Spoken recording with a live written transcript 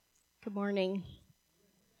Good morning.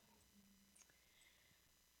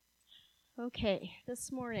 Okay,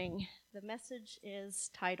 this morning the message is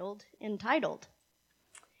entitled.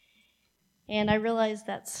 And I realize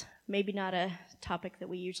that's maybe not a topic that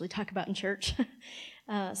we usually talk about in church.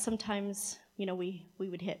 Sometimes, we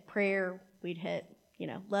would hit prayer, we'd hit,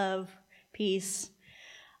 love, peace,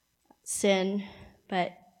 sin,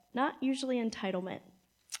 but not usually entitlement.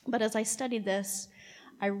 But as I studied this,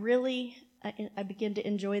 I begin to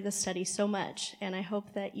enjoy the study so much, and I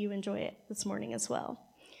hope that you enjoy it this morning as well.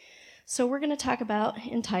 So we're going to talk about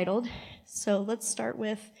entitled. So let's start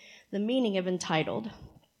with the meaning of entitled.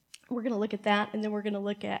 We're going to look at that, and then we're going to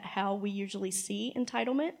look at how we usually see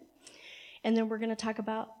entitlement. And then we're going to talk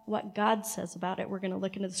about what God says about it. We're going to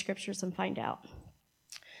look into the scriptures and find out.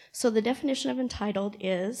 So the definition of entitled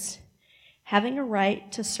is having a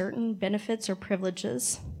right to certain benefits or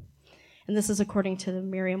privileges. And this is according to the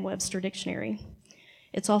Merriam-Webster Dictionary.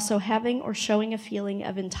 It's also having or showing a feeling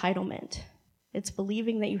of entitlement. It's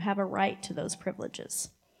believing that you have a right to those privileges.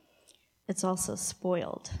 It's also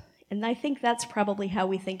spoiled. And I think that's probably how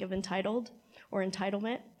we think of entitled or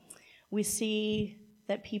entitlement. We see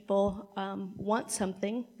that people want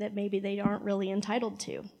something that maybe they aren't really entitled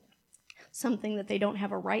to, something that they don't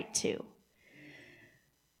have a right to.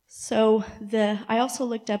 So I also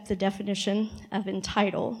looked up the definition of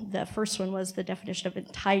entitle. The first one was the definition of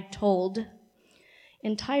entitled.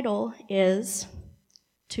 Entitle is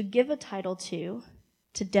to give a title to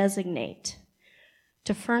designate,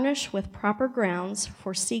 to furnish with proper grounds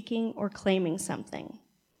for seeking or claiming something.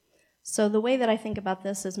 So the way that I think about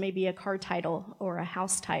this is maybe a car title or a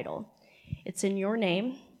house title. It's in your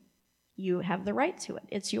name. You have the right to it.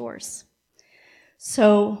 It's yours.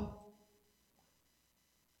 So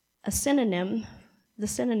the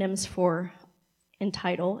synonyms for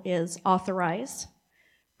entitle is authorize,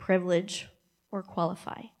 privilege, or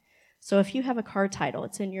qualify. So if you have a car title,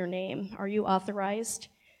 it's in your name. Are you authorized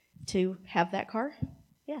to have that car?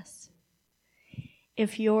 Yes.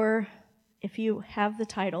 If you have the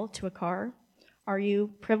title to a car, are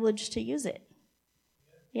you privileged to use it?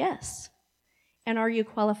 Yes. And are you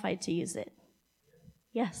qualified to use it?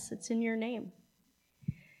 Yes, it's in your name.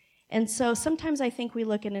 And so sometimes I think we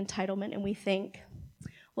look at entitlement and we think,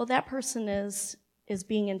 well, that person is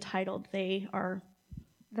being entitled.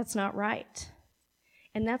 That's not right.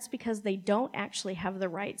 And that's because they don't actually have the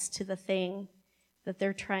rights to the thing that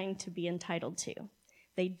they're trying to be entitled to.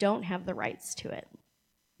 They don't have the rights to it.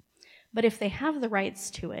 But if they have the rights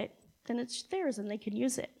to it, then it's theirs and they can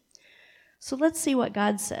use it. So let's see what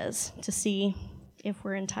God says to see if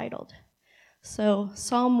we're entitled. So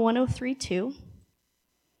Psalm 103:2.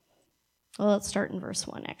 Well, let's start in verse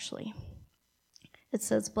 1, actually. It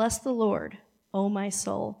says, "Bless the Lord, O my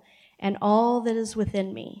soul, and all that is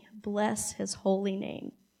within me. Bless his holy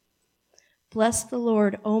name. Bless the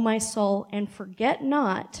Lord, O my soul, and forget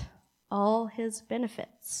not all his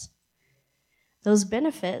benefits." Those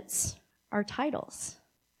benefits are titles.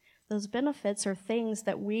 Those benefits are things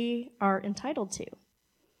that we are entitled to.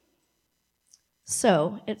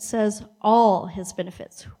 So it says all his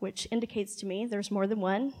benefits, which indicates to me there's more than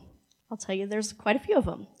one. I'll tell you there's quite a few of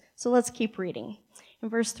them. So let's keep reading. In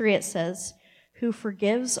verse 3 it says, "Who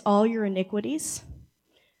forgives all your iniquities,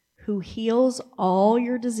 who heals all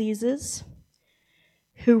your diseases,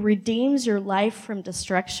 who redeems your life from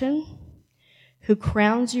destruction, who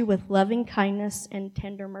crowns you with loving kindness and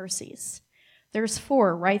tender mercies." There's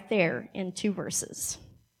 4 right there in 2 verses.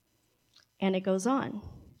 And it goes on.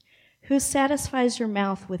 "Who satisfies your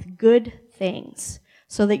mouth with good things,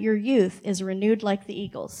 so that your youth is renewed like the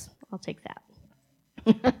eagles." I'll take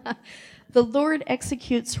that. "The Lord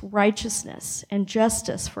executes righteousness and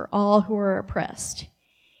justice for all who are oppressed.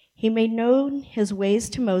 He made known his ways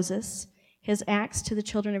to Moses, his acts to the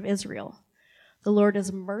children of Israel. The Lord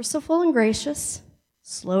is merciful and gracious,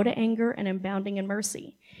 slow to anger and abounding in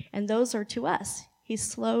mercy." And those are to us. He's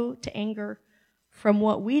slow to anger from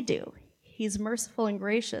what we do. He's merciful and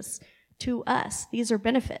gracious to us. These are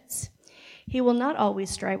benefits. "He will not always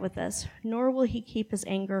strive with us, nor will he keep his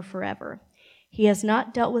anger forever. He has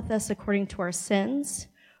not dealt with us according to our sins,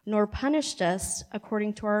 nor punished us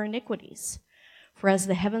according to our iniquities. For as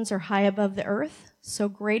the heavens are high above the earth, so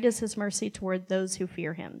great is his mercy toward those who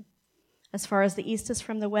fear him. As far as the east is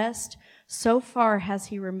from the west, so far has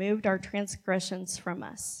he removed our transgressions from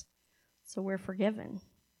us." So we're forgiven.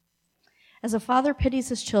 "As a father pities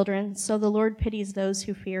his children, so the Lord pities those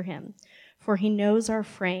who fear him. For he knows our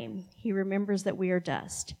frame. He remembers that we are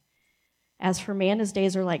dust. As for man, his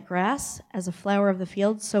days are like grass, as a flower of the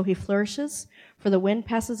field, so he flourishes. For the wind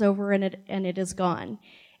passes over and it is gone,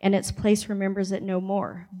 and its place remembers it no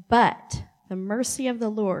more. But the mercy of the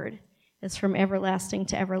Lord is from everlasting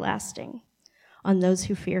to everlasting on those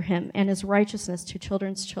who fear him, and his righteousness to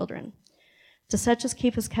children's children, to such as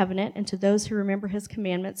keep his covenant, and to those who remember his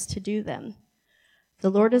commandments to do them. The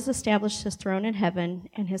Lord has established his throne in heaven,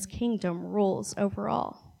 and his kingdom rules over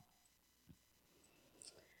all.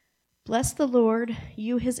 Bless the Lord,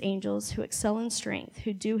 you his angels, who excel in strength,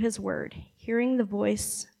 who do his word, hearing the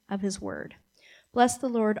voice of his word. Bless the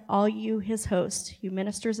Lord, all you his hosts, you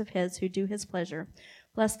ministers of his, who do his pleasure.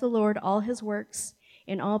 Bless the Lord, all his works,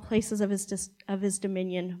 in all places of his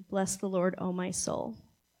dominion. Bless the Lord, O my soul.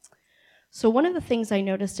 So one of the things I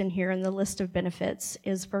noticed in here in the list of benefits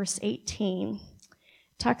is verse 18. It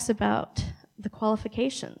talks about the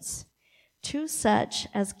qualifications. To such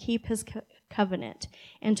as keep his covenant,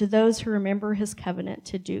 and to those who remember his covenant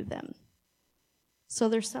to do them. So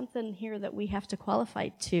there's something here that we have to qualify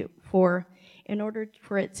for in order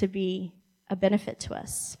for it to be a benefit to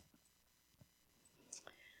us.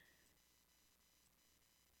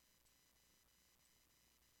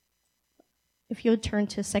 If you would turn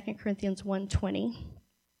to 2 Corinthians 1:20,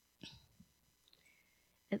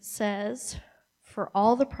 it says, "For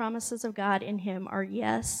all the promises of God in him are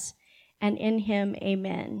yes, and in him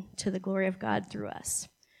amen, to the glory of God through us."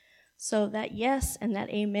 So that yes and that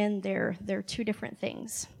amen, they're two different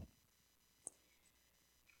things.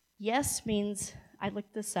 Yes means, I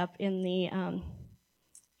looked this up in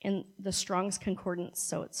the Strong's Concordance,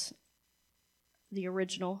 so it's the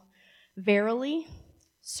original. Verily,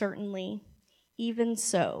 certainly, even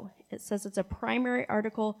so. It says it's a primary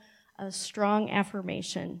article, a strong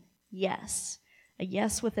affirmation, yes. A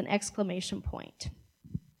yes with an exclamation point.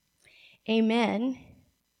 Amen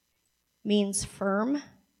means firm,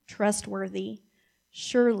 trustworthy,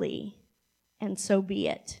 surely, and so be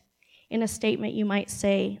it. In a statement, you might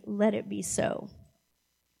say, let it be so.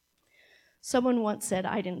 Someone once said,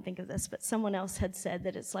 I didn't think of this, but someone else had said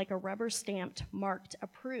that it's like a rubber stamped, marked,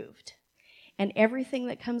 approved. And everything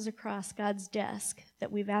that comes across God's desk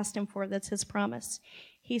that we've asked him for, that's his promise,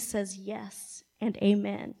 he says yes and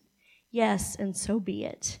amen. Yes, and so be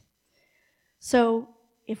it. So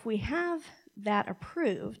if we have that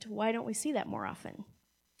approved, why don't we see that more often?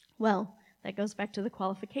 Well, that goes back to the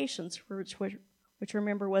qualifications, which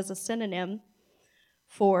remember was a synonym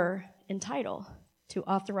for entitle, to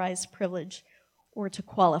authorize, privilege, or to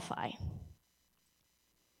qualify.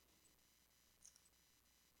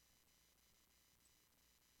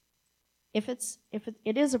 If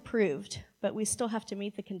it is approved, but we still have to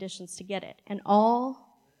meet the conditions to get it, and all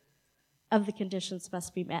of the conditions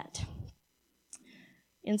must be met.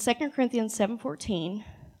 In 2 Corinthians 7:14,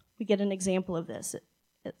 we get an example of this.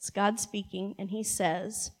 It's God speaking, and he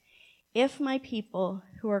says, "If my people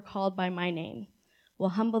who are called by my name will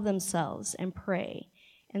humble themselves and pray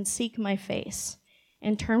and seek my face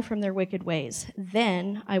and turn from their wicked ways,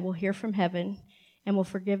 then I will hear from heaven and will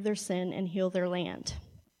forgive their sin and heal their land."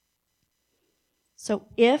 So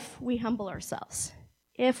if we humble ourselves,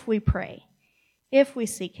 if we pray, if we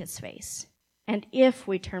seek his face, and if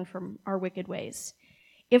we turn from our wicked ways,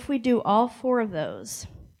 if we do all four of those,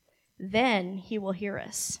 then he will hear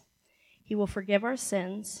us. He will forgive our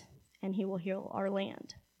sins, and he will heal our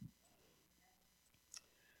land.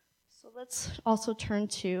 So let's also turn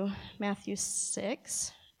to Matthew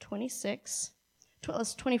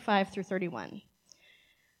 6:25 through 31.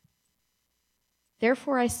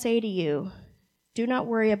 "Therefore I say to you, do not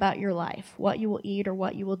worry about your life, what you will eat or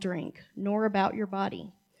what you will drink, nor about your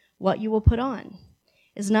body, what you will put on.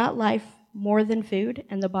 Is not life more than food,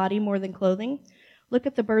 and the body more than clothing? Look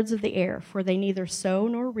at the birds of the air, for they neither sow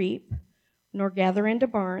nor reap, nor gather into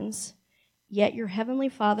barns, yet your heavenly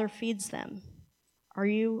Father feeds them. Are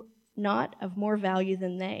you not of more value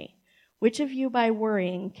than they? Which of you by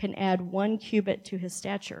worrying can add 1 cubit to his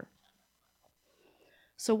stature?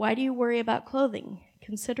 So why do you worry about clothing?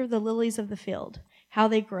 Consider the lilies of the field, how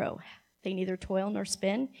they grow. They neither toil nor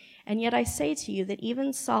spin. And yet I say to you that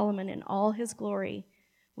even Solomon in all his glory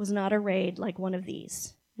was not arrayed like one of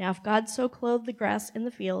these. Now if God so clothed the grass in the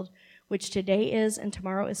field, which today is and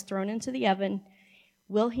tomorrow is thrown into the oven,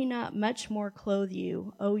 will he not much more clothe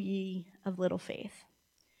you, O ye of little faith?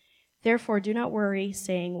 Therefore do not worry,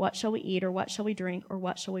 saying, what shall we eat, or what shall we drink, or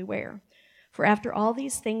what shall we wear? For after all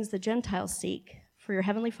these things the Gentiles seek, for your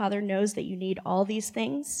heavenly Father knows that you need all these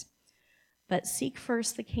things. But seek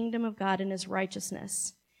first the kingdom of God and his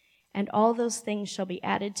righteousness, and all those things shall be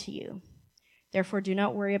added to you. Therefore do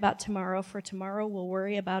not worry about tomorrow, for tomorrow will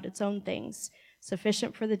worry about its own things.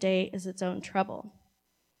 Sufficient for the day is its own trouble."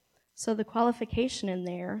 So the qualification in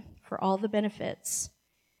there for all the benefits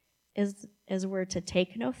is we're to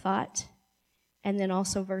take no thought, and then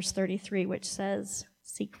also verse 33, which says,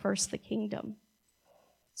 seek first the kingdom.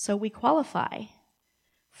 So we qualify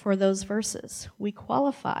for those verses. We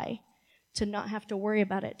qualify to not have to worry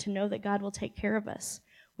about it, to know that God will take care of us.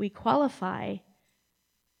 We qualify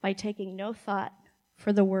by taking no thought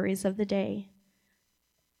for the worries of the day,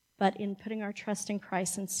 but in putting our trust in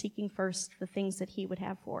Christ and seeking first the things that he would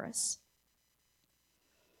have for us.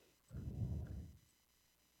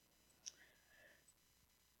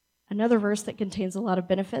 Another verse that contains a lot of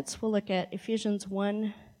benefits, we'll look at Ephesians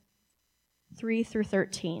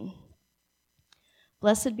 1:3-13.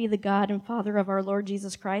 Blessed be the God and Father of our Lord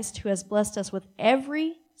Jesus Christ, who has blessed us with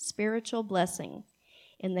every spiritual blessing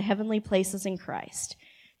in the heavenly places in Christ,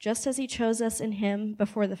 just as he chose us in him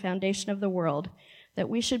before the foundation of the world, that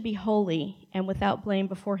we should be holy and without blame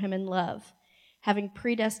before him in love, having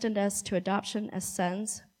predestined us to adoption as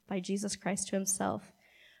sons by Jesus Christ to himself,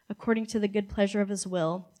 according to the good pleasure of his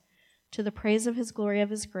will, to the praise of his glory of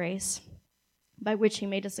his grace, by which he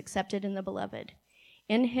made us accepted in the beloved.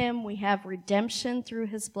 In him we have redemption through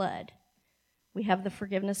his blood. We have the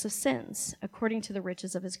forgiveness of sins, according to the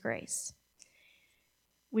riches of his grace,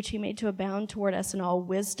 which he made to abound toward us in all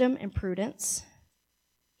wisdom and prudence.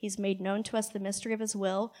 He's made known to us the mystery of his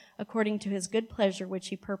will, according to his good pleasure, which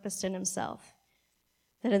he purposed in himself,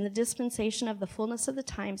 that in the dispensation of the fullness of the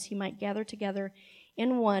times he might gather together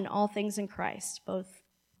in one all things in Christ, both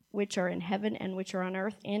which are in heaven and which are on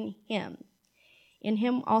earth, in him. In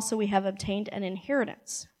him also we have obtained an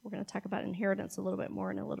inheritance. We're going to talk about inheritance a little bit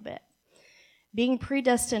more in a little bit. Being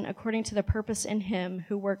predestined according to the purpose in him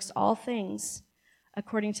who works all things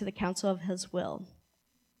according to the counsel of his will,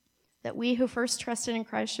 that we who first trusted in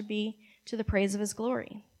Christ should be to the praise of his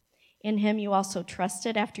glory. In him you also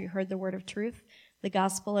trusted after you heard the word of truth, the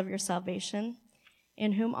gospel of your salvation,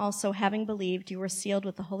 in whom also, having believed, you were sealed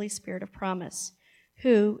with the Holy Spirit of promise,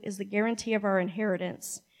 who is the guarantee of our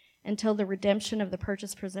inheritance until the redemption of the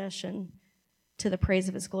purchased possession to the praise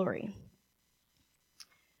of his glory.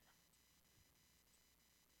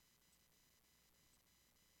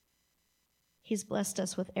 He's blessed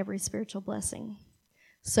us with every spiritual blessing.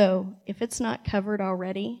 So if it's not covered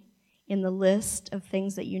already in the list of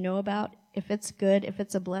things that you know about, if it's good, if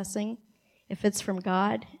it's a blessing, if it's from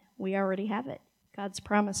God, we already have it. God's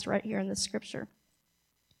promised right here in the scripture.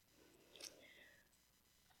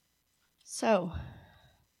 So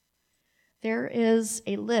there is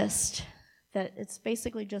a list that it's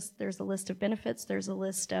basically just, there's a list of benefits, there's a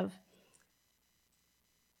list of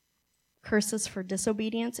curses for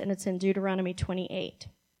disobedience, and it's in Deuteronomy 28.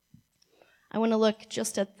 I want to look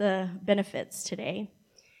just at the benefits today,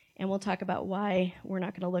 and we'll talk about why we're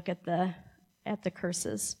not going to look at the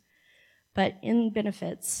curses. But in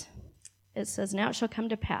benefits, it says, now it shall come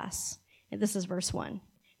to pass, and this is verse 1,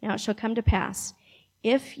 now it shall come to pass,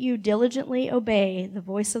 if you diligently obey the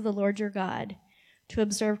voice of the Lord your God, to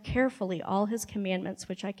observe carefully all his commandments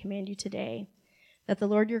which I command you today, that the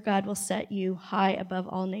Lord your God will set you high above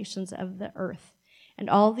all nations of the earth, and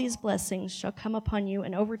all these blessings shall come upon you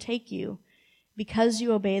and overtake you, because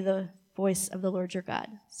you obey the voice of the Lord your God.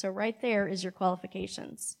 So right there is your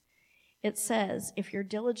qualifications. It says, if you're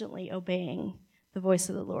diligently obeying the voice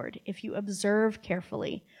of the Lord, if you observe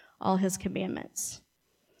carefully all his commandments.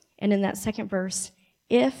 And in that second verse,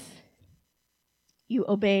 if you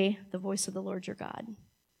obey the voice of the Lord your God.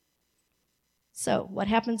 So what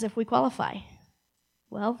happens if we qualify?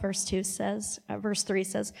 Well, verse 3 says,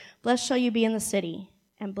 blessed shall you be in the city,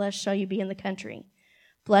 and blessed shall you be in the country.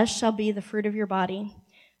 Blessed shall be the fruit of your body,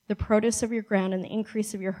 the produce of your ground, and the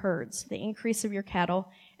increase of your herds, the increase of your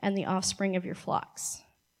cattle, and the offspring of your flocks.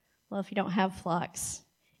 Well, if you don't have flocks,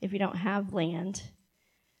 if you don't have land,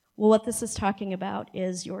 well, what this is talking about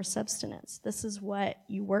is your subsistence. This is what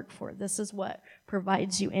you work for. This is what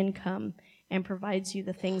provides you income and provides you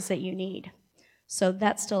the things that you need. So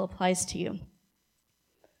that still applies to you.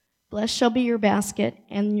 Blessed shall be your basket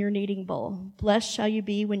and your kneading bowl. Blessed shall you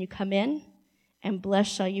be when you come in, and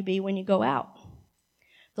blessed shall you be when you go out.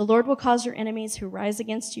 The Lord will cause your enemies who rise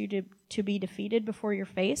against you to be defeated before your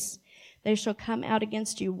face. They shall come out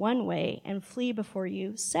against you one way and flee before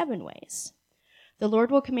you 7 ways. The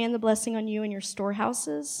Lord will command the blessing on you in your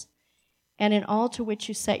storehouses and in all to which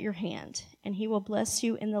you set your hand, and he will bless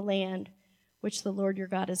you in the land which the Lord your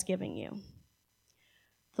God is giving you.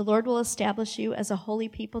 The Lord will establish you as a holy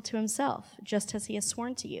people to himself, just as he has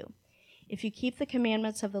sworn to you, if you keep the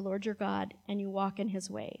commandments of the Lord your God and you walk in his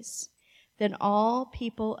ways. Then all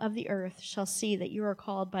people of the earth shall see that you are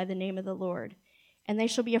called by the name of the Lord, and they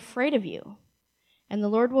shall be afraid of you. And the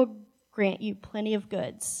Lord will grant you plenty of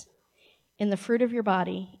goods, in the fruit of your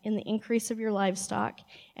body, in the increase of your livestock,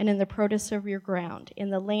 and in the produce of your ground, in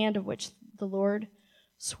the land of which the Lord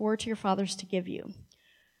swore to your fathers to give you.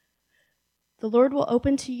 The Lord will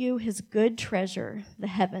open to you his good treasure, the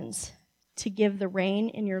heavens, to give the rain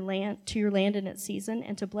in your land to your land in its season,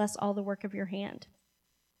 and to bless all the work of your hand.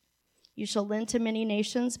 You shall lend to many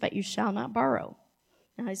nations, but you shall not borrow.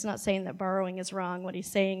 Now, he's not saying that borrowing is wrong. What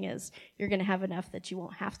he's saying is you're going to have enough that you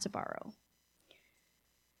won't have to borrow.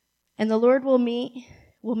 And the Lord will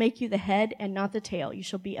make you the head and not the tail. You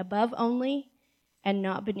shall be above only and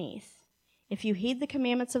not beneath. If you heed the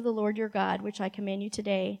commandments of the Lord your God, which I command you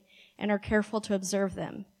today, and are careful to observe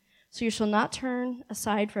them. So you shall not turn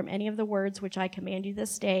aside from any of the words which I command you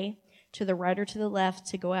this day, to the right or to the left,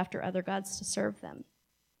 to go after other gods to serve them.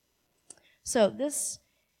 So this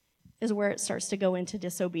is where it starts to go into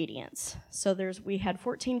disobedience. So we had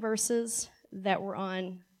 14 verses that were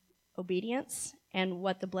on obedience and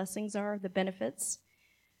what the blessings are, the benefits,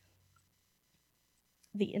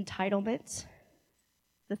 the entitlement,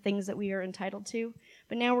 the things that we are entitled to.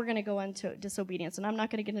 But now we're going to go on to disobedience. And I'm not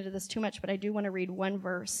going to get into this too much, but I do want to read one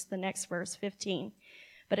verse, the next verse, 15.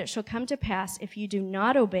 But it shall come to pass, if you do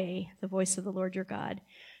not obey the voice of the Lord your God,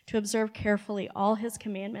 to observe carefully all his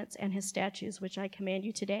commandments and his statutes, which I command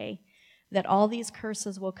you today, that all these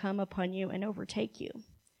curses will come upon you and overtake you.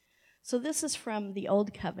 So this is from the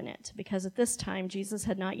old covenant, because at this time Jesus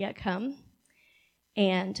had not yet come,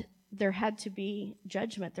 and there had to be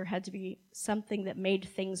judgment. There had to be something that made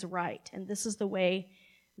things right. And this is the way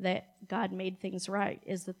that God made things right,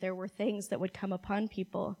 is that there were things that would come upon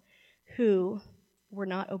people who were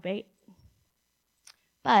not obeyed.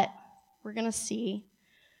 But we're going to see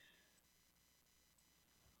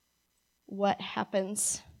what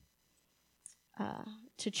happens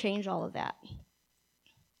to change all of that.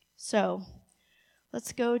 So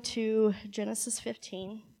let's go to Genesis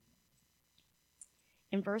 15.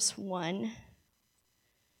 In verse 1,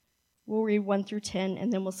 we'll read 1 through 10,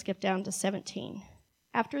 and then we'll skip down to 17.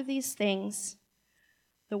 After these things,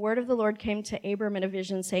 the word of the Lord came to Abram in a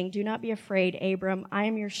vision, saying, Do not be afraid, Abram. I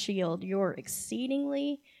am your shield, your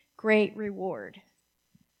exceedingly great reward.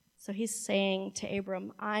 So he's saying to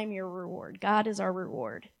Abram, I'm your reward. God is our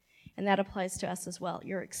reward. And that applies to us as well.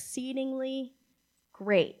 Your exceedingly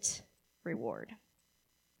great reward.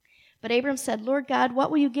 But Abram said, Lord God, what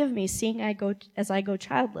will you give me, seeing I go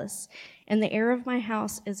childless? And the heir of my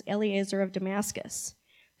house is Eliezer of Damascus.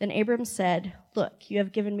 Then Abram said, Look, you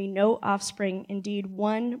have given me no offspring. Indeed,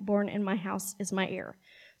 one born in my house is my heir.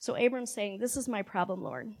 So Abram's saying, this is my problem,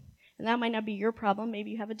 Lord. And that might not be your problem. Maybe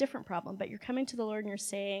you have a different problem. But you're coming to the Lord and you're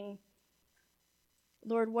saying,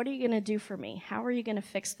 Lord, what are you going to do for me? How are you going to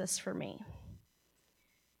fix this for me?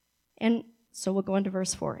 And so we'll go into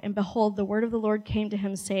verse 4. And behold, the word of the Lord came to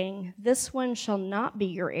him, saying, This one shall not be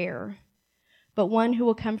your heir, but one who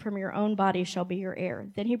will come from your own body shall be your heir.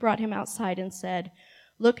 Then he brought him outside and said,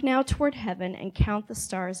 Look now toward heaven and count the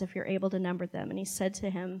stars if you're able to number them. And he said to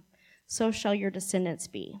him, So shall your descendants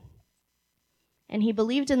be. And he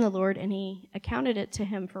believed in the Lord, and he accounted it to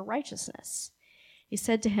him for righteousness. He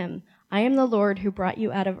said to him, I am the Lord who brought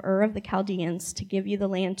you out of Ur of the Chaldeans to give you the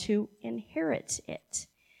land to inherit it.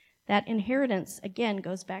 That inheritance, again,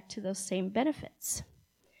 goes back to those same benefits.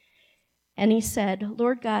 And he said,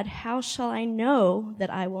 Lord God, how shall I know that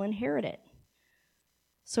I will inherit it?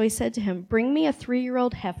 So he said to him, Bring me a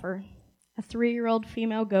 3-year-old heifer, a 3-year-old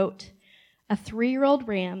female goat, a 3-year-old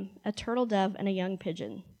ram, a turtle dove, and a young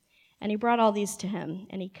pigeon. And he brought all these to him,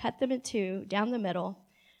 and he cut them in two down the middle,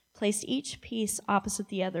 placed each piece opposite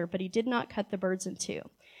the other, but he did not cut the birds in two.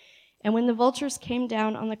 And when the vultures came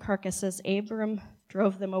down on the carcasses, Abram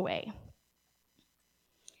drove them away.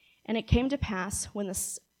 And it came to pass when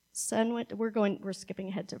the sun went, we're skipping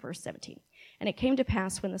ahead to verse 17. And it came to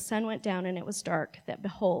pass when the sun went down and it was dark, that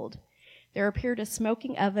behold, there appeared a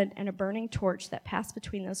smoking oven and a burning torch that passed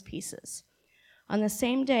between those pieces. On the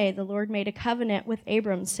same day, the Lord made a covenant with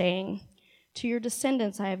Abram, saying, To your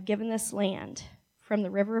descendants I have given this land, from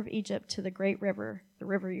the river of Egypt to the great river, the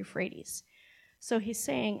river Euphrates. So he's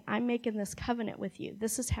saying, I'm making this covenant with you.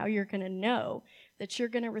 This is how you're going to know that you're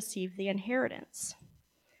going to receive the inheritance.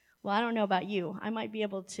 Well, I don't know about you. I might be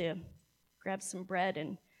able to grab some bread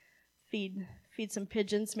and feed some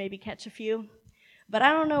pigeons, maybe catch a few. But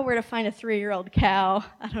I don't know where to find a 3-year-old cow.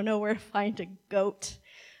 I don't know where to find a goat.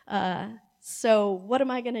 So what am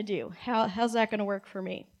I going to do? How's that going to work for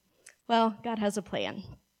me? Well, God has a plan.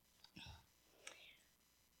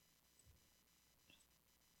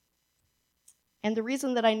 And the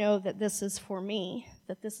reason that I know that this is for me,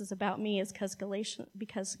 that this is about me, is because Galatians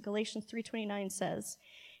 3:29 says,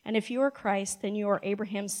 And if you are Christ, then you are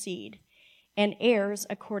Abraham's seed, and heirs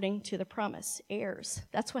according to the promise. Heirs.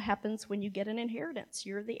 That's what happens when you get an inheritance.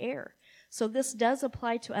 You're the heir. So this does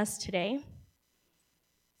apply to us today.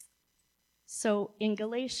 So in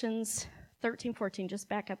Galatians 13, 14, just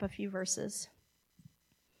back up a few verses.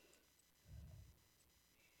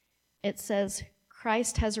 It says,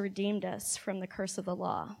 Christ has redeemed us from the curse of the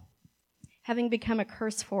law, having become a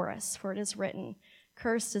curse for us, for it is written,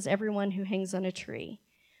 cursed is everyone who hangs on a tree,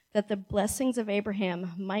 that the blessings of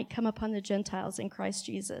Abraham might come upon the Gentiles in Christ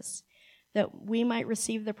Jesus, that we might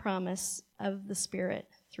receive the promise of the Spirit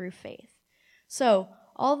through faith. So,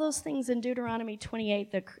 all those things in Deuteronomy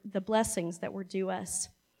 28, the blessings that were due us,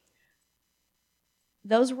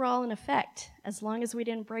 those were all in effect as long as we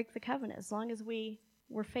didn't break the covenant, as long as we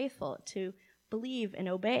were faithful to believe and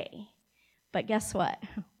obey. But guess what?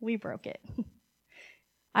 We broke it.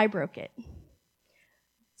 I broke it.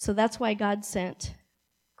 So that's why God sent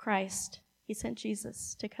Christ. He sent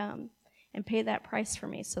Jesus to come and pay that price for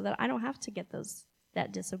me so that I don't have to get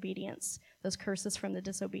that disobedience, those curses from the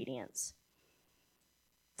disobedience.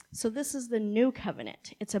 So this is the new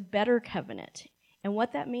covenant. It's a better covenant. And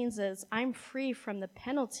what that means is I'm free from the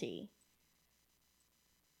penalty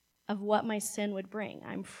of what my sin would bring.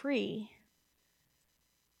 I'm free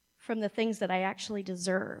from the things that I actually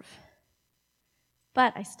deserve.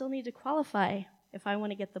 But I still need to qualify if I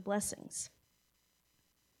want to get the blessings.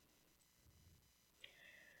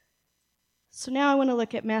 So now I want to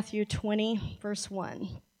look at Matthew 20, verse 1.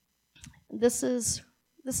 This is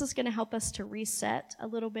going to help us to reset a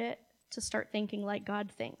little bit, to start thinking like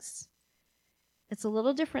God thinks. It's a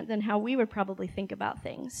little different than how we would probably think about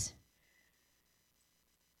things.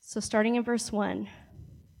 So starting in verse 1,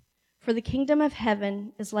 for the kingdom of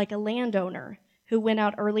heaven is like a landowner who went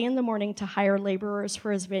out early in the morning to hire laborers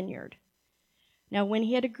for his vineyard. Now when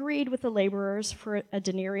he had agreed with the laborers for a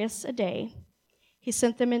denarius a day, he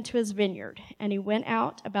sent them into his vineyard, and he went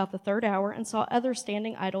out about the third hour and saw others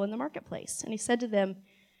standing idle in the marketplace. And he said to them,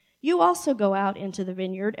 you also go out into the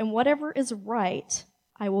vineyard, and whatever is right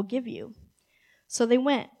I will give you. So they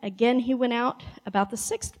went. Again he went out about the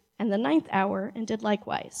 6th and the 9th hour and did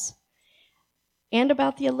likewise. And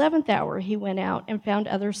about the 11th hour he went out and found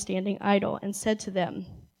others standing idle and said to them,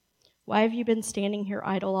 why have you been standing here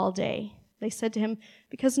idle all day? They said to him,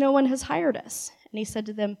 because no one has hired us. And he said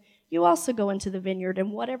to them, you also go into the vineyard,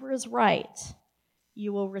 and whatever is right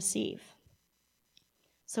you will receive.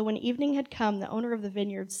 So when evening had come, the owner of the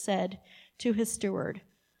vineyard said to his steward,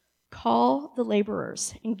 call the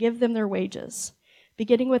laborers and give them their wages,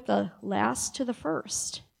 beginning with the last to the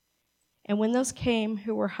first. And when those came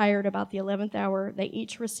who were hired about the 11th hour, they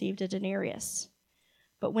each received a denarius.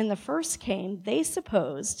 But when the first came, they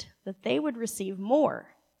supposed that they would receive more.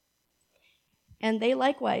 And they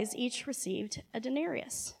likewise each received a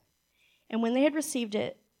denarius. And when they had received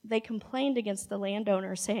it, they complained against the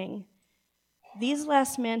landowner, saying, these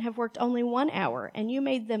last men have worked only 1 hour, and you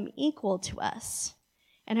made them equal to us,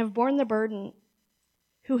 and have borne the burden,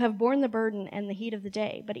 who have borne the burden and the heat of the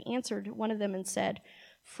day. But he answered one of them and said,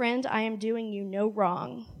 friend, I am doing you no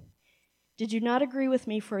wrong. Did you not agree with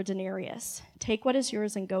me for a denarius? Take what is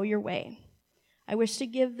yours and go your way. I wish to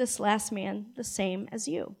give this last man the same as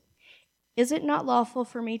you. Is it not lawful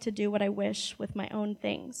for me to do what I wish with my own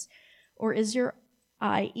things? Or is your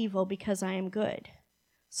eye evil because I am good?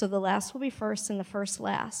 So the last will be first and the first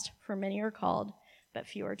last, for many are called, but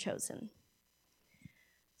few are chosen.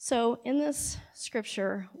 So in this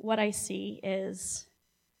scripture, what I see is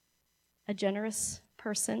a generous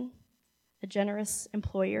person, a generous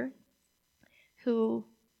employer who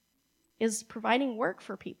is providing work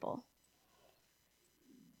for people.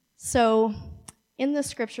 So in this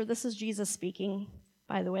scripture, this is Jesus speaking,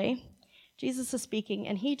 by the way. Jesus is speaking,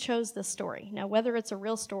 and he chose this story. Now, whether it's a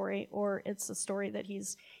real story or it's a story that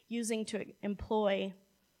he's using to employ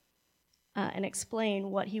and explain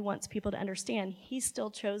what he wants people to understand, he still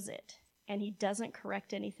chose it, and he doesn't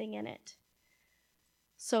correct anything in it.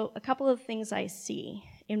 So a couple of things I see.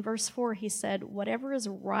 In verse 4, he said, whatever is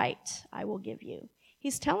right, I will give you.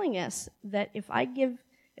 He's telling us that if I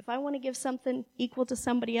want to give something equal to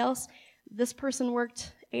somebody else, this person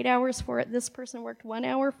worked 8 hours for it, this person worked 1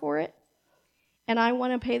 hour for it, and I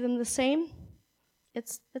want to pay them the same,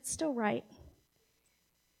 it's still right.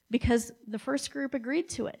 Because the first group agreed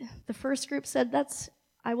to it. The first group said,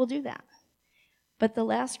 I will do that. But the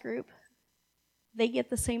last group, they get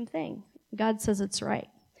the same thing. God says it's right.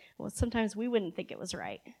 Well, sometimes we wouldn't think it was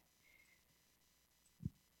right.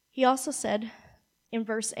 He also said in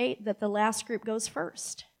verse 8 that the last group goes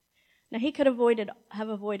first. Now, he could have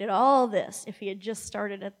avoided all this if he had just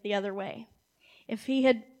started it the other way. If he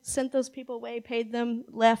had sent those people away, paid them,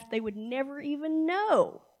 left, they would never even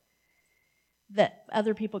know that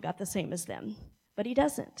other people got the same as them. But he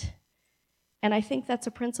doesn't. And I think that's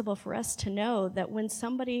a principle for us to know that when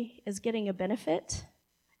somebody is getting a benefit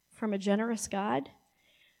from a generous God,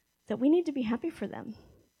 that we need to be happy for them,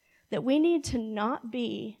 that we need to not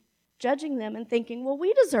be judging them and thinking, well,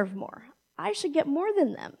 we deserve more. I should get more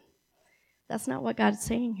than them. That's not what God's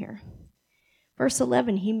saying here. Verse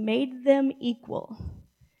 11, he made them equal.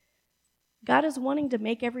 God is wanting to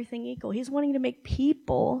make everything equal. He's wanting to make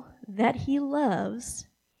people that he loves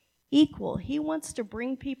equal. He wants to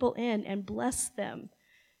bring people in and bless them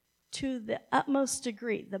to the utmost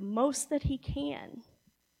degree, the most that he can.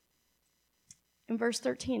 In verse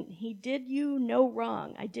 13, he did you no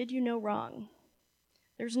wrong. I did you no wrong.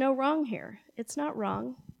 There's no wrong here. It's not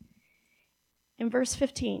wrong. In verse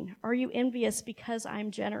 15, are you envious because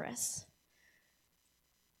I'm generous?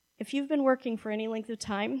 If you've been working for any length of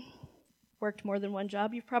time, worked more than one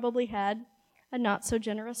job, you've probably had a not so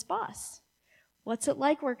generous boss. What's it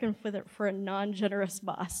like working for a non-generous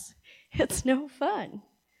boss? It's no fun.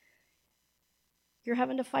 You're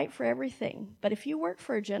having to fight for everything. But if you work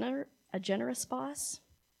for a generous boss,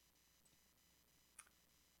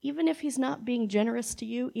 even if he's not being generous to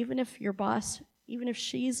you, even if your boss, even if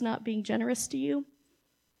she's not being generous to you,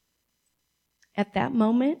 at that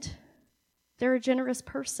moment, they're a generous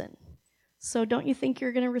person. So don't you think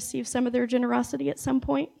you're going to receive some of their generosity at some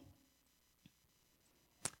point?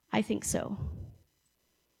 I think so.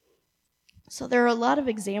 So there are a lot of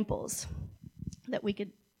examples that we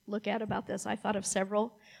could look at about this. I thought of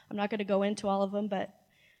several. I'm not going to go into all of them, but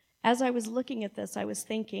as I was looking at this, I was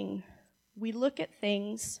thinking, we look at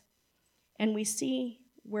things and we see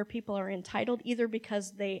where people are entitled, either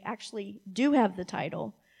because they actually do have the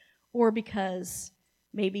title or because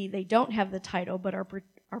maybe they don't have the title but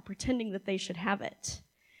are pretending that they should have it.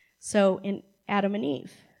 So in Adam and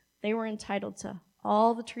Eve, they were entitled to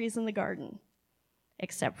all the trees in the garden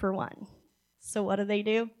except for one. So what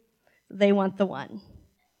do? They want the one.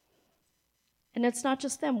 And it's not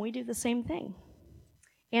just them. We do the same thing.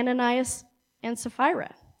 Ananias and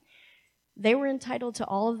Sapphira, they were entitled to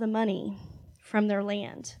all of the money from their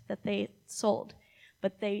land that they sold.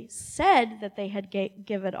 But they said that they had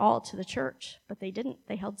give it all to the church, but they didn't.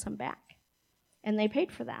 They held some back. And they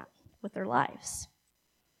paid for that with their lives.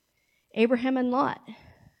 Abraham and Lot.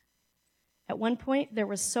 At one point, there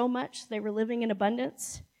was so much, they were living in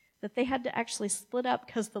abundance, that they had to actually split up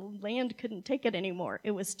because the land couldn't take it anymore.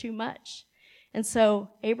 It was too much. And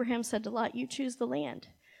so Abraham said to Lot, you choose the land.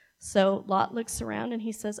 So Lot looks around and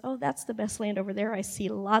he says, oh, that's the best land over there. I see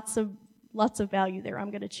lots of value there.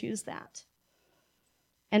 I'm going to choose that.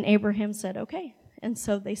 And Abraham said, okay. And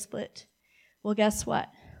so they split. Well, guess what?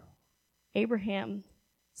 Abraham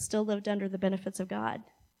still lived under the benefits of God.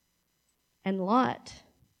 And Lot,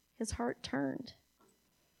 his heart turned.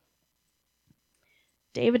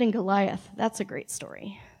 David and Goliath, that's a great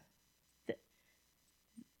story.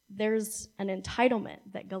 There's an entitlement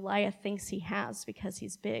that Goliath thinks he has because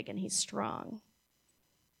he's big and he's strong.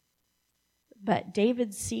 But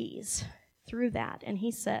David sees through that and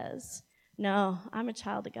he says, no, I'm a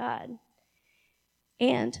child of God.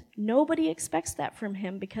 And nobody expects that from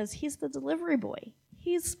him because he's the delivery boy.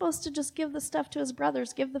 He's supposed to just give the stuff to his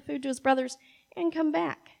brothers, give the food to his brothers, and come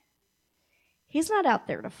back. He's not out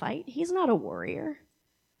there to fight. He's not a warrior.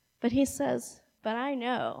 But he says, but I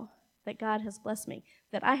know that God has blessed me,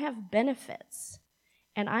 that I have benefits,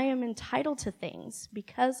 and I am entitled to things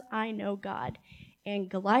because I know God. And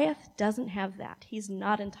Goliath doesn't have that. He's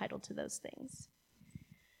not entitled to those things.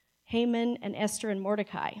 Haman and Esther and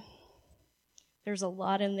Mordecai. There's a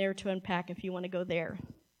lot in there to unpack if you want to go there.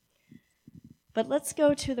 But let's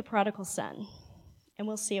go to the prodigal son, and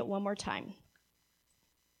we'll see it one more time.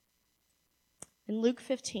 In Luke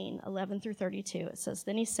 15, 11 through 32, it says,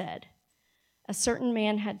 then he said, a certain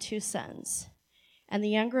man had 2 sons, and the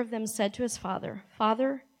younger of them said to his father,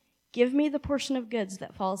 Father, give me the portion of goods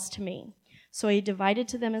that falls to me. So he divided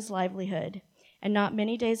to them his livelihood, and not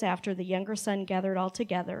many days after, the younger son gathered all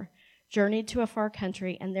together, journeyed to a far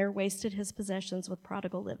country, and there wasted his possessions with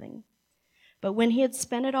prodigal living. But when he had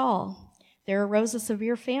spent it all, there arose a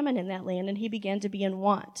severe famine in that land, and he began to be in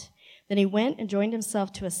want. Then he went and joined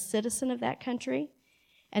himself to a citizen of that country,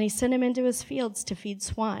 and he sent him into his fields to feed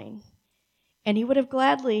swine. And he would have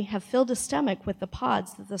gladly have filled his stomach with the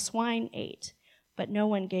pods that the swine ate, but no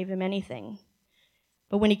one gave him anything.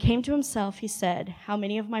 But when he came to himself, he said, how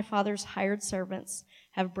many of my father's hired servants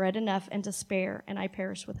have bread enough and to spare, and I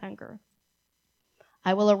perish with hunger?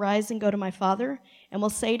 I will arise and go to my father, and will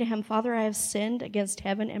say to him, Father, I have sinned against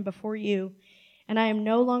heaven and before you, and I am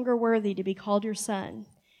no longer worthy to be called your son.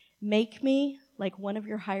 Make me like one of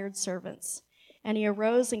your hired servants. And he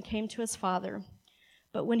arose and came to his father.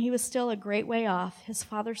 But when he was still a great way off, his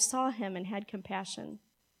father saw him and had compassion,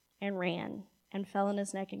 and ran, and fell on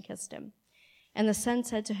his neck and kissed him. And the son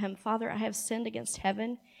said to him, Father, I have sinned against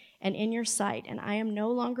heaven and in your sight, and I am no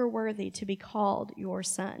longer worthy to be called your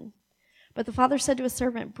son.' But the father said to his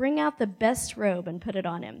servant, 'Bring out the best robe and put it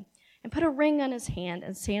on him, and put a ring on his hand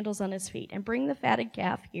and sandals on his feet, and bring the fatted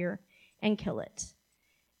calf here and kill it.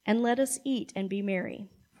 And let us eat and be merry.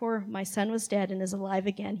 For my son was dead and is alive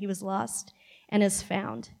again. He was lost and is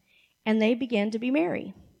found.' And they began to be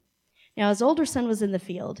merry. Now his older son was in the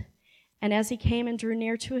field, and as he came and drew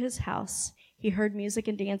near to his house, he heard music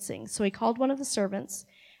and dancing. So he called one of the servants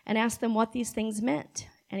and asked them what these things meant.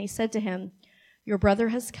 And he said to him, 'Your brother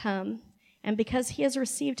has come, and because he has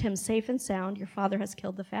received him safe and sound, your father has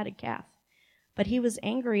killed the fatted calf.' But he was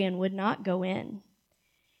angry and would not go in.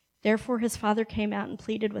 Therefore his father came out and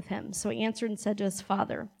pleaded with him. So he answered and said to his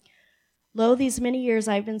father, 'Lo, these many years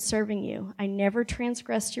I have been serving you. I never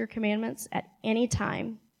transgressed your commandments at any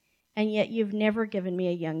time, and yet you've never given me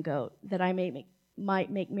a young goat, that I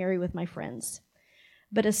might make merry with my friends.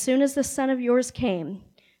 But as soon as the son of yours came,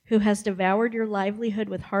 who has devoured your livelihood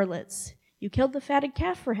with harlots, you killed the fatted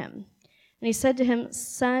calf for him.' And he said to him,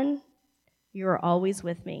 'Son, you are always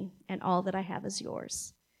with me, and all that I have is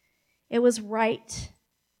yours. It was right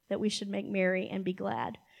that we should make merry and be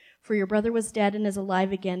glad, for your brother was dead and is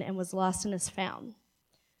alive again, and was lost and is found.'"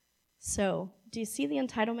 So, do you see the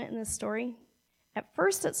entitlement in this story? At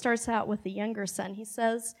first, it starts out with the younger son. He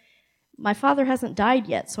says, "My father hasn't died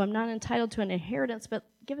yet, so I'm not entitled to an inheritance, but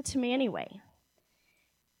give it to me anyway."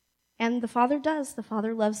 And the father does. The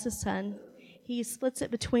father loves his son. He splits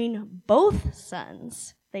it between both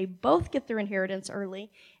sons. They both get their inheritance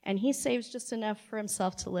early, and he saves just enough for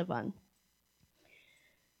himself to live on.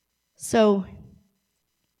 So,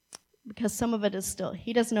 because some of it is still,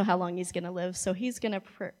 he doesn't know how long he's going to live, so he's going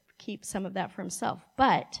to keep some of that for himself.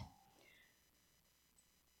 But,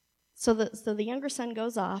 so the younger son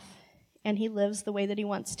goes off, and he lives the way that he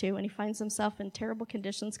wants to, and he finds himself in terrible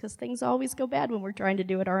conditions because things always go bad when we're trying to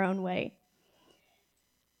do it our own way.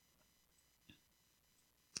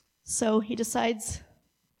 So he decides,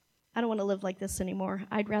 I don't want to live like this anymore.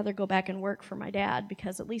 I'd rather go back and work for my dad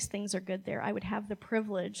because at least things are good there. I would have the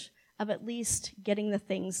privilege of at least getting the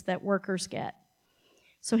things that workers get.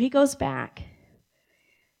 So he goes back,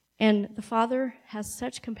 and the father has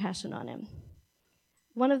such compassion on him.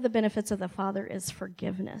 One of the benefits of the Father is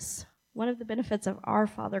forgiveness. One of the benefits of our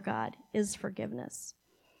Father God is forgiveness.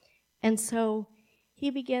 And so he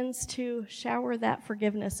begins to shower that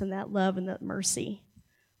forgiveness and that love and that mercy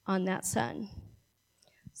on that son.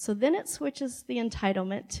 So then it switches the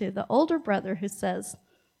entitlement to the older brother who says,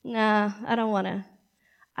 "Nah, I don't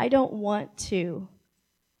want to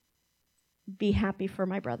be happy for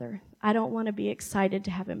my brother. I don't want to be excited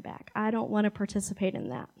to have him back. I don't want to participate in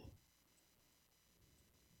that."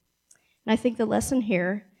 And I think the lesson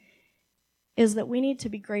here is that we need to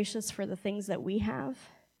be gracious for the things that we have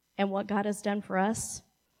and what God has done for us,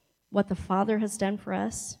 what the Father has done for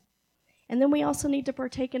us. And then we also need to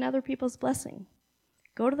partake in other people's blessing.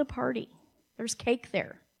 Go to the party. There's cake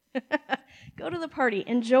there. Go to the party.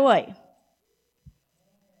 Enjoy.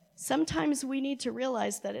 Sometimes we need to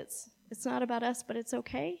realize that it's not about us, but it's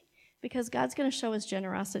okay because God's going to show his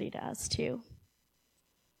generosity to us too.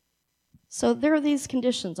 So there are these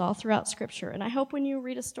conditions all throughout Scripture, and I hope when you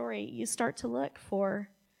read a story, you start to look for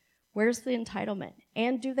where's the entitlement,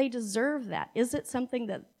 and do they deserve that? Is it something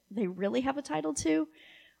that they really have a title to,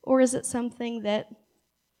 or is it something that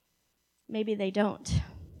maybe they don't?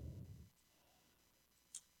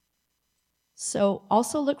 So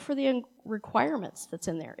also look for the requirements that's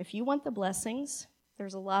in there. If you want the blessings,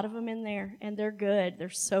 there's a lot of them in there, and they're good. They're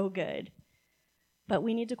so good. But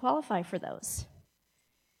we need to qualify for those.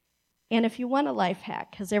 And if you want a life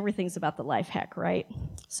hack, because everything's about the life hack, right?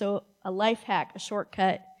 So a life hack, a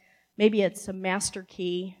shortcut, maybe it's a master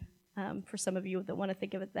key for some of you that want to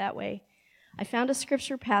think of it that way. I found a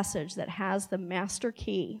scripture passage that has the master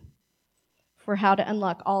key for how to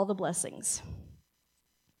unlock all the blessings.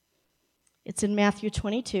 It's in Matthew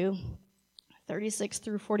 22, 36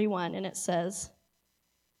 through 41, and it says,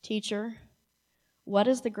 "Teacher, what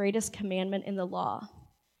is the greatest commandment in the law?"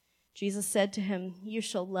 Jesus said to him, "You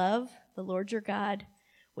shall love the Lord your God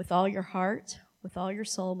with all your heart, with all your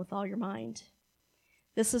soul, and with all your mind.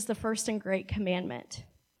 This is the first and great commandment.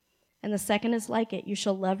 And the second is like it. You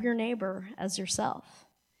shall love your neighbor as yourself.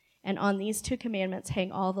 And on these two commandments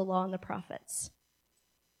hang all the law and the prophets."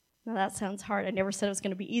 Now that sounds hard. I never said it was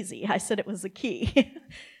going to be easy. I said it was a key.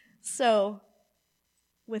 So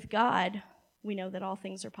with God, we know that all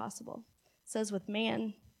things are possible. It says with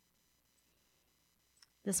man,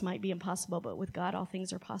 this might be impossible, but with God, all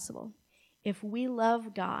things are possible. If we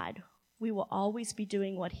love God, we will always be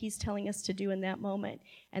doing what he's telling us to do in that moment,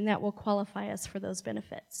 and that will qualify us for those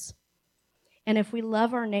benefits. And if we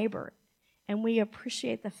love our neighbor and we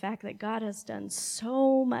appreciate the fact that God has done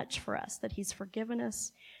so much for us, that he's forgiven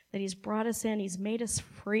us, that he's brought us in, he's made us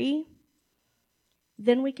free,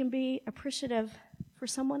 then we can be appreciative for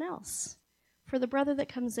someone else, for the brother that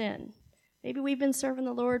comes in. Maybe we've been serving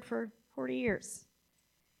the Lord for 40 years,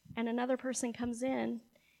 and another person comes in,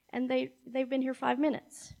 and they've been here 5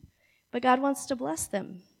 minutes, but God wants to bless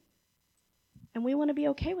them, and we want to be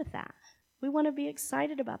okay with that. We want to be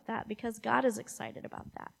excited about that because God is excited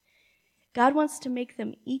about that. God wants to make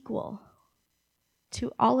them equal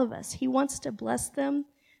to all of us. He wants to bless them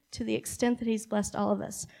to the extent that he's blessed all of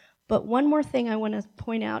us. But one more thing I want to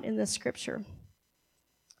point out in this scripture.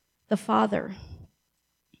 The Father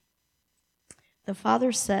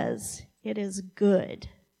says, "It is good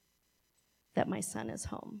that my son is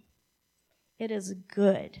home." It is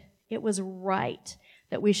good. It was right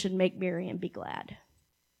that we should make merry and be glad.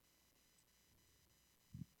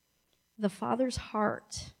 The Father's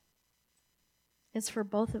heart is for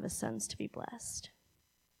both of his sons to be blessed.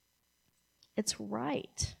 It's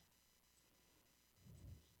right.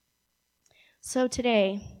 So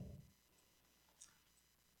today,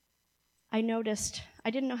 I noticed,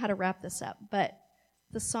 I didn't know how to wrap this up, but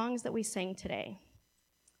the songs that we sang today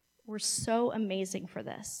were so amazing for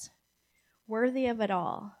this. Worthy of it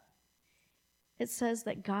all. It says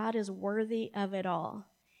that God is worthy of it all.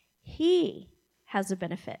 He has a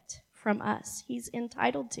benefit from us. He's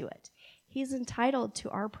entitled to it. He's entitled to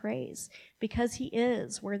our praise because he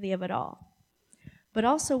is worthy of it all. But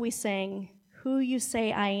also we sang, "Who you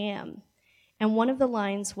say I am." And one of the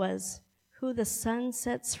lines was, "Who the Son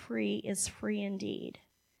sets free is free indeed."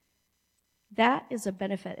 That is a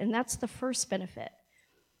benefit, and that's the first benefit.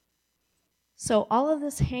 So all of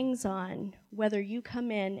this hangs on whether you come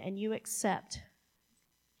in and you accept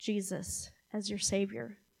Jesus as your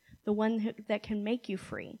Savior, the one that can make you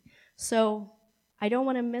free. So I don't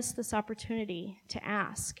want to miss this opportunity to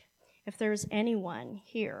ask if there's anyone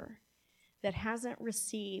here that hasn't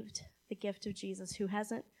received the gift of Jesus, who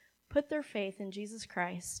hasn't put their faith in Jesus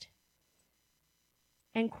Christ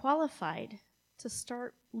and qualified to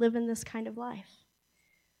start living this kind of life.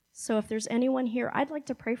 So if there's anyone here, I'd like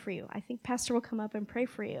to pray for you. I think Pastor will come up and pray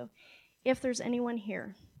for you. If there's anyone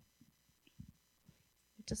here,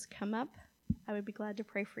 just come up. I would be glad to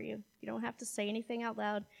pray for you. You don't have to say anything out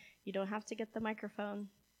loud. You don't have to get the microphone.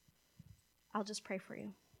 I'll just pray for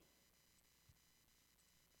you.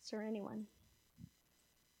 Is there anyone?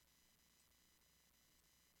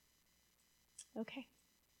 Okay.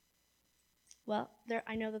 Well,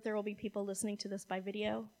 I know that there will be people listening to this by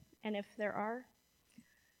video, and if there are,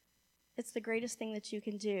 it's the greatest thing that you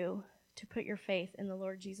can do to put your faith in the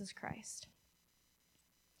Lord Jesus Christ.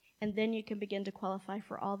 And then you can begin to qualify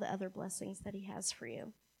for all the other blessings that he has for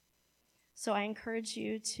you. So I encourage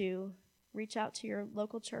you to reach out to your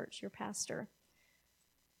local church, your pastor,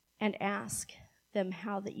 and ask them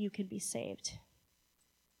how that you can be saved.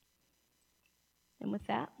 And with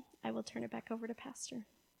that, I will turn it back over to Pastor.